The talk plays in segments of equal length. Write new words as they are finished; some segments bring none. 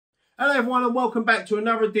Hello everyone and welcome back to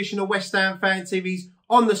another edition of West Ham Fan TV's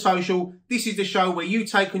On The Social. This is the show where you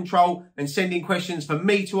take control and send in questions for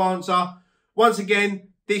me to answer. Once again,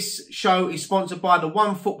 this show is sponsored by the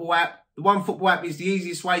One Football app. The One Football app is the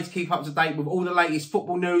easiest way to keep up to date with all the latest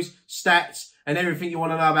football news, stats and everything you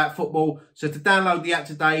want to know about football. So to download the app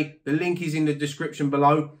today, the link is in the description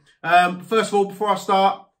below. First of all, before I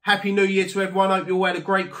start, Happy New Year to everyone. Hope you all had a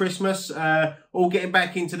great Christmas. All getting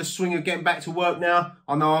back into the swing of getting back to work now.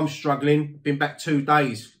 I know I'm struggling. Been back 2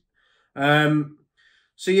 days.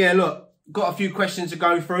 So yeah, look, got a few questions to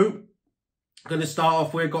go through. Going to start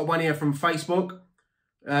off with, got one here from Facebook.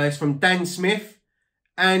 It's from Dan Smith.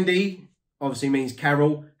 Andy, obviously means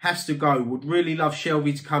Carol, has to go. Would really love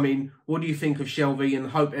Shelby to come in. What do you think of Shelby? And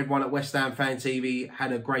hope everyone at West Ham Fan TV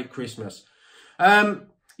had a great Christmas.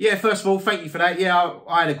 Yeah, first of all, thank you for that. Yeah,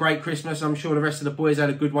 I had a great Christmas. I'm sure the rest of the boys had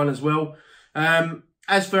a good one as well.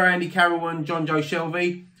 As for Andy Carroll and John Joe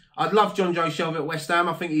Shelby, I'd love John Joe Shelby at West Ham.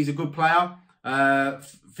 I think he's a good player.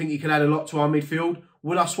 Think he could add a lot to our midfield.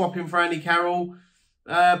 Would I swap him for Andy Carroll?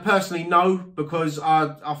 Personally, no, because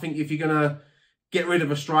I think if you're going to get rid of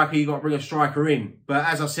a striker, you've got to bring a striker in. But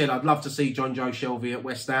as I said, I'd love to see John Joe Shelby at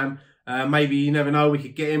West Ham. Maybe, you never know, we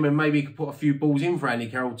could get him and maybe he could put a few balls in for Andy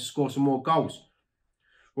Carroll to score some more goals.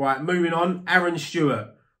 Right, moving on. Aaron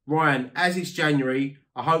Stewart. Ryan, as it's January,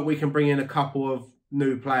 I hope we can bring in a couple of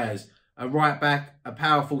new players. A right back, a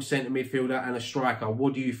powerful centre midfielder and a striker.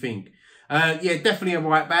 What do you think? Yeah, definitely a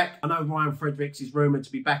right back. I know Ryan Fredericks is rumoured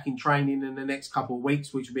to be back in training in the next couple of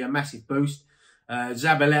weeks, which will be a massive boost.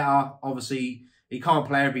 Zabaleta, obviously, he can't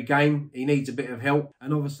play every game. He needs a bit of help.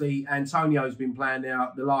 And obviously, Antonio's been playing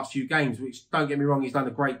now the last few games, which, don't get me wrong, he's done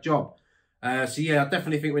a great job. So yeah, I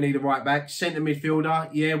definitely think we need a right back. Centre midfielder,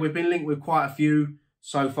 yeah, we've been linked with quite a few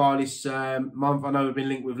so far this month. I know we've been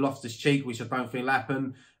linked with Loftus-Cheek, which I don't think will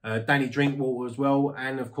happen. Danny Drinkwater as well,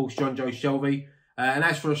 and of course John Joe Shelby. And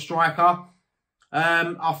as for a striker,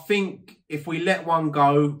 I think if we let one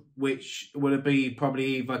go, which would be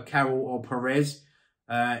probably either Carroll or Perez,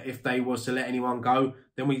 if they was to let anyone go,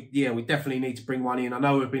 then we definitely need to bring one in. I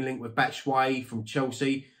know we've been linked with Batshuayi from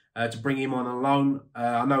Chelsea. To bring him on loan.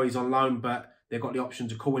 I know he's on loan, but they've got the option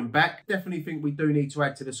to call him back. Definitely think we do need to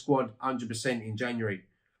add to the squad 100% in January.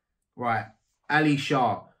 Right, Ali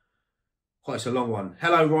Shah. Oh, it's a long one.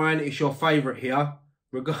 Hello, Ryan. It's your favourite here.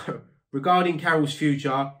 Regarding Carroll's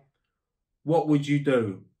future, what would you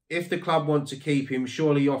do? If the club want to keep him,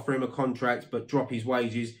 surely offer him a contract but drop his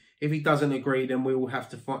wages. If he doesn't agree, then he will have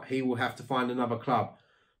to find another club.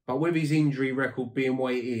 But with his injury record being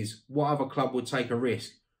what it is, what other club would take a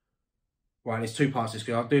risk? Right, there's two parts to this.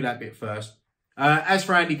 I'll do that bit first. As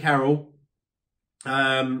for Andy Carroll,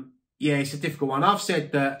 yeah, it's a difficult one. I've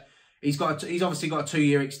said that he's obviously got a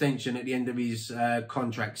 2-year extension at the end of his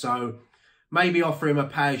contract, so maybe offer him a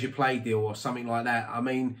pay-as-you-play deal or something like that. I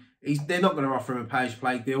mean, they're not going to offer him a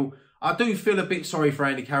pay-as-you-play deal. I do feel a bit sorry for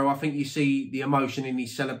Andy Carroll. I think you see the emotion in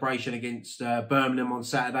his celebration against Birmingham on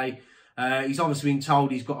Saturday. He's obviously been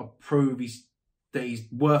told he's got to prove that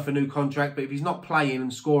he's worth a new contract, but if he's not playing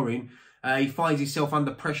and scoring, he finds himself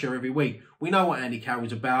under pressure every week. We know what Andy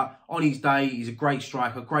Carroll's about. On his day, he's a great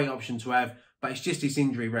striker, great option to have, but it's just his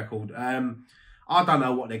injury record. I don't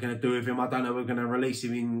know what they're going to do with him. I don't know if we're going to release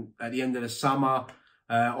him at the end of the summer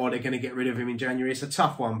or they're going to get rid of him in January. It's a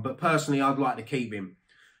tough one, but personally, I'd like to keep him.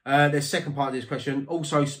 The second part of this question,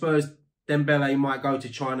 also Spurs Dembele might go to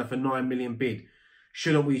China for 9 million bid.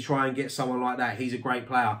 Shouldn't we try and get someone like that? He's a great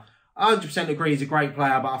player. I 100% agree he's a great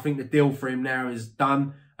player, but I think the deal for him now is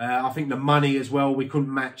done. I think the money as well, we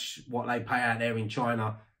couldn't match what they pay out there in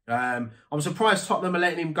China. I'm surprised Tottenham are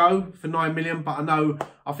letting him go for 9 million, but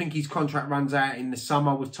I think his contract runs out in the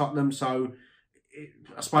summer with Tottenham, so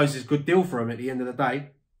I suppose it's a good deal for him at the end of the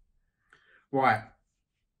day. Right.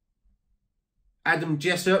 Adam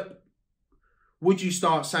Jessup, would you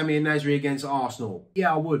start Samir Nasri against Arsenal?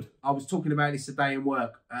 Yeah, I would. I was talking about this today in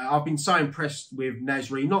work. I've been so impressed with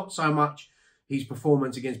Nasri, not so much his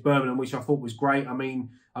performance against Birmingham, which I thought was great. I mean,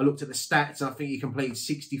 I looked at the stats and I think he completed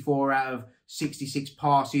 64 out of 66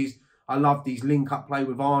 passes. I loved his link-up play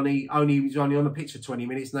with Arnie. He was only on the pitch for 20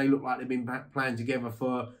 minutes and they look like they've been playing together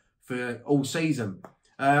for all season.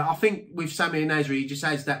 I think with Samir Nasri, he just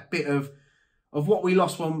adds that bit of what we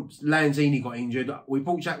lost when Lanzini got injured. We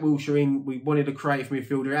brought Jack Wilshere in. We wanted a creative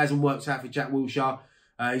midfielder. It hasn't worked out for Jack Wilshere.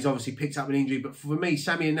 He's obviously picked up an injury. But for me,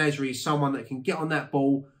 Samir Nasri is someone that can get on that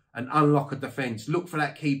ball and unlock a defence. Look for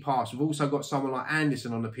that key pass. We've also got someone like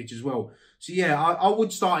Anderson on the pitch as well. So yeah, I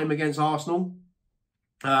would start him against Arsenal.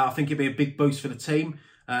 I think it'd be a big boost for the team.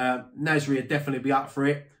 Nasri would definitely be up for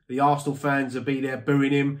it. The Arsenal fans would be there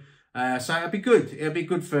booing him. So it'll be good. It'll be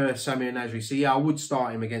good for Samir Nasri. So yeah, I would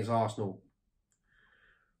start him against Arsenal.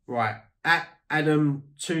 Right. At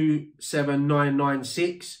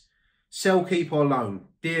Adam27996, sell, keep or loan.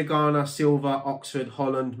 Diagana, Silva, Oxford,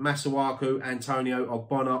 Holland, Masuaku, Antonio,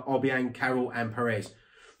 Ogbonna, Obiang, Carroll and Perez.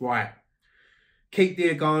 Right. Keep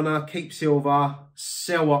Diagana, keep Silva,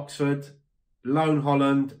 sell Oxford, loan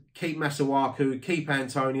Holland, keep Masuaku, keep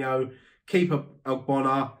Antonio, keep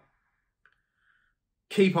Ogbonna,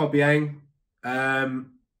 keep Obiang,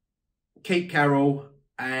 keep Carroll,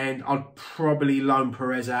 and I'd probably loan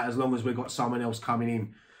Perez out as long as we've got someone else coming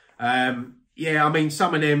in. Yeah, I mean,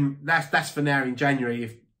 some of them, that's for now in January.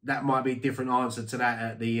 If that might be a different answer to that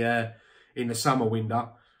at the in the summer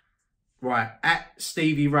window. Right, at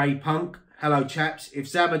Stevie Ray Punk. Hello, chaps.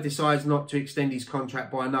 If Zaba decides not to extend his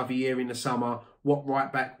contract by another year in the summer, what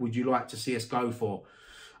right back would you like to see us go for?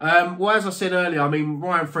 Well, as I said earlier, I mean,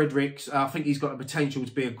 Ryan Fredericks, I think he's got the potential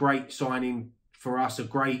to be a great signing for us, a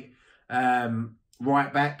great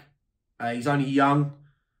right back. He's only young.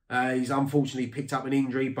 He's unfortunately picked up an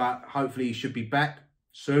injury, but hopefully he should be back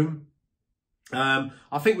soon. I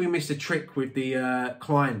think we missed a trick with the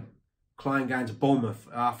Klein going to Bournemouth.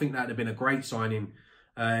 I think that would have been a great signing.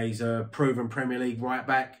 He's a proven Premier League right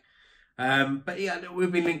back. But yeah,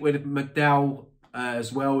 we've been linked with McDowell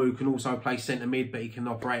as well, who can also play centre mid, but he can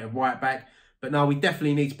operate at right back. But no, we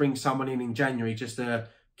definitely need to bring someone in January just to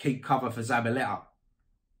keep cover for Zabaleta.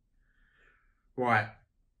 Right.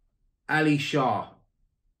 Ali Shah.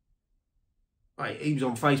 Right, he was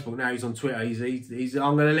on Facebook, now he's on Twitter. He's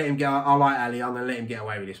I'm going to let him get, I like Ali, I'm going to let him get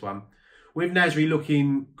away with this one. With Nasri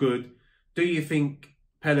looking good, do you think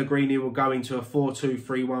Pellegrini will go into a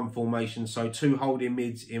 4-2-3-1 formation? So 2 holding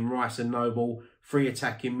mids in Rice and Noble, 3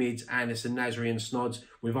 attacking mids, Anderson, Nasri and Snods,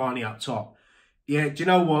 with Arnie up top. Yeah, do you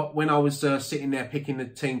know what? When I was sitting there picking the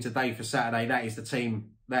team today for Saturday, that is the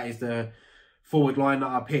team, that is the forward line that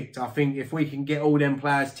I picked. I think if we can get all them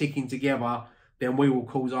players ticking together, then we will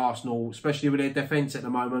cause Arsenal, especially with their defence at the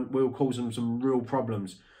moment, we'll cause them some real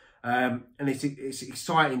problems. And it's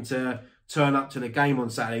exciting to turn up to the game on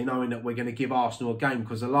Saturday knowing that we're going to give Arsenal a game,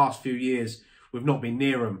 because the last few years we've not been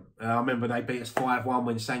near them. I remember they beat us 5-1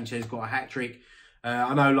 when Sanchez got a hat-trick.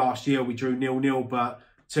 I know last year we drew 0-0, but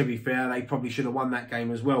to be fair, they probably should have won that game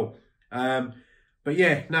as well. But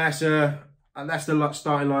yeah, no, that's the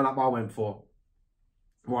starting lineup I went for.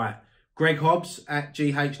 Right, Greg Hobbs at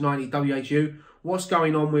GH90WHU. What's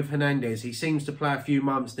going on with Hernandez? He seems to play a few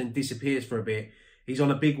months, then disappears for a bit. He's on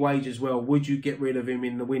a big wage as well. Would you get rid of him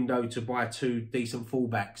in the window to buy 2 decent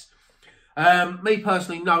fullbacks? Me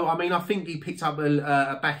personally, no. I mean, I think he picked up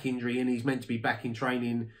a back injury and he's meant to be back in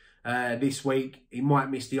training this week. He might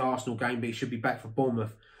miss the Arsenal game, but he should be back for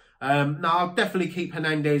Bournemouth. No, I'll definitely keep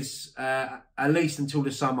Hernandez at least until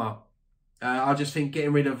the summer. I just think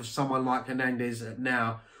getting rid of someone like Hernandez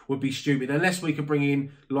now would be stupid, unless we could bring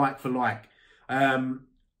in like for like.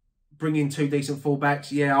 Bring in 2 decent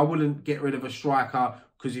fullbacks. Yeah, I wouldn't get rid of a striker,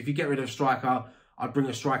 because if you get rid of a striker, I'd bring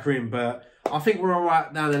a striker in. But I think we're all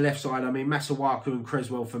right down the left side. I mean, Masuaku and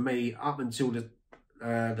Creswell, for me, up until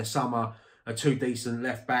the summer, are 2 decent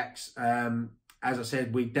left backs. As I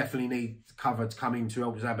said, we definitely need cover to come in to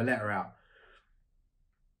help Zabaleta out.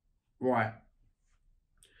 Right.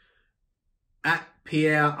 At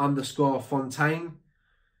Pierre_Fontaine,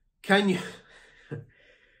 can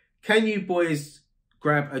you boys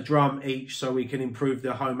grab a drum each so we can improve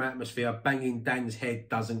the home atmosphere? Banging Dan's head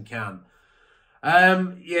doesn't count.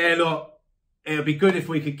 Yeah, look, it would be good if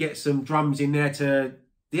we could get some drums in there.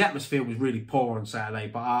 The atmosphere was really poor on Saturday,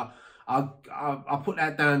 but I put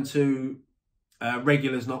that down to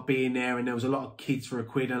regulars not being there, and there was a lot of kids for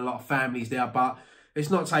 £1 and a lot of families there, but it's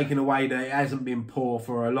not taken away that it hasn't been poor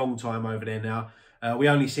for a long time over there now. We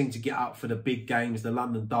only seem to get up for the big games, the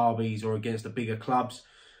London derbies, or against the bigger clubs.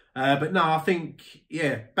 But no, I think,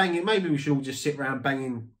 yeah, banging, maybe we should all just sit around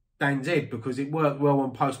banging Dan's head, because it worked well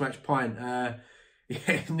on post-match pint.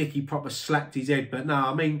 Yeah, Nicky proper slapped his head. But no,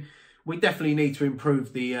 I mean, we definitely need to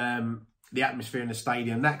improve the atmosphere in the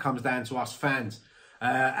stadium. That comes down to us fans.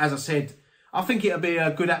 As I said, I think it'll be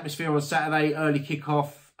a good atmosphere on Saturday, early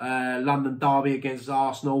kick-off, London derby against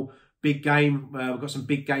Arsenal. Big game. We've got some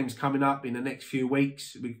big games coming up in the next few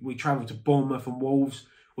weeks. We travel to Bournemouth and Wolves,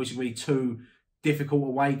 which will be 2 difficult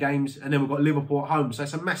away games, and then we've got Liverpool at home. So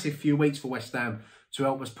it's a massive few weeks for West Ham to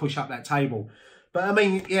help us push up that table. But I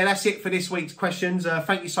mean, yeah, that's it for this week's questions.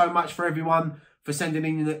 Thank you so much for everyone for sending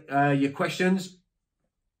in your questions.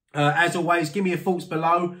 As always, give me your thoughts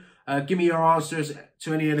below. Give me your answers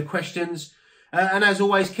to any of the questions. And as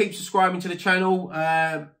always, keep subscribing to the channel.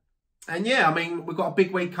 And yeah, I mean, we've got a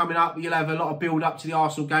big week coming up. You'll have a lot of build up to the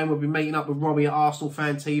Arsenal game. We'll be meeting up with Robbie at Arsenal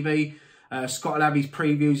Fan TV. Scott will have his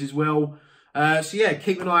previews as well. So yeah,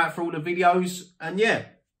 keep an eye out for all the videos. And yeah,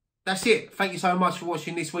 that's it. Thank you so much for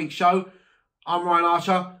watching this week's show. I'm Ryan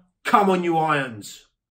Archer. Come on, you Irons.